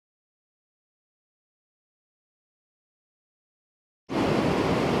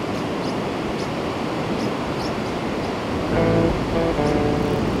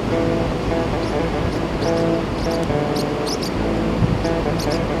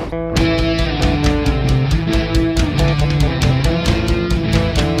Actually,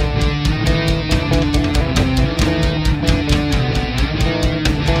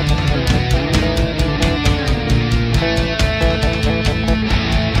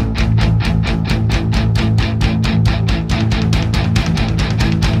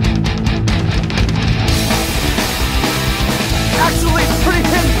 pretty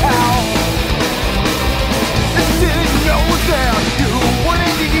him, pal. If you didn't know was there, you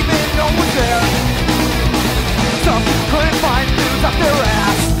wouldn't even know was there. Some people couldn't find news up their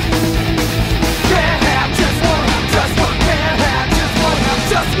ass. Can't have just one, just one. Can't have just one,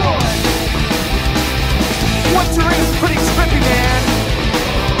 just one. What you're in is pretty trippy, man.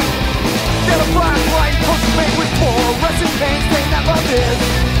 Get a black light poster made with fluorescent paint saying that love is.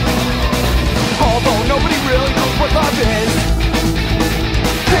 Although nobody really knows what love is.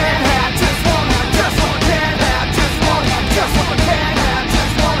 Can't have just one, just one. Can't have just one, just one. Can't have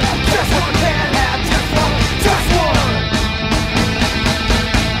just one, just one. Can't have just one, just one.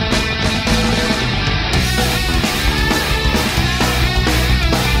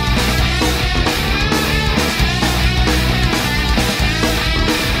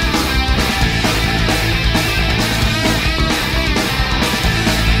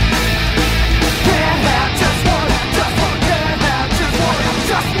 Can't have just one, just one. Can't have just one,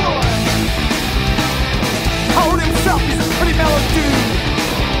 just one. Howard himself, he's a pretty mellow dude.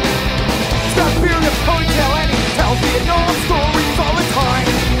 He's got a beard and a ponytail and he tells Vietnam stories all the time.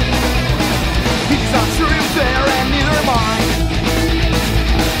 He's not sure he was there and neither am I.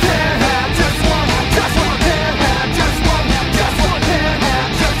 Can't have just one, just one. Can't have just one, just one. Can't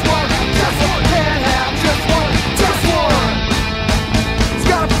have just one, just one. Can't have just one, just one. He's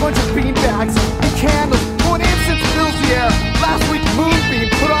got a bunch of beanbags and candles, blowing incense fills the air. Last week, Moonbeam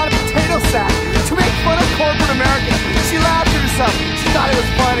put on a potato sack to make fun of corporate America. She laughed at herself. She thought it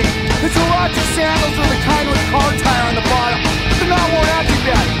was funny. The Gelato sandals are the kind with a car tire on the bottom. But they're not worn out too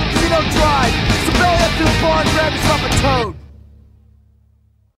bad. She don't drive. So belly up to the bar and grab yourself a toad.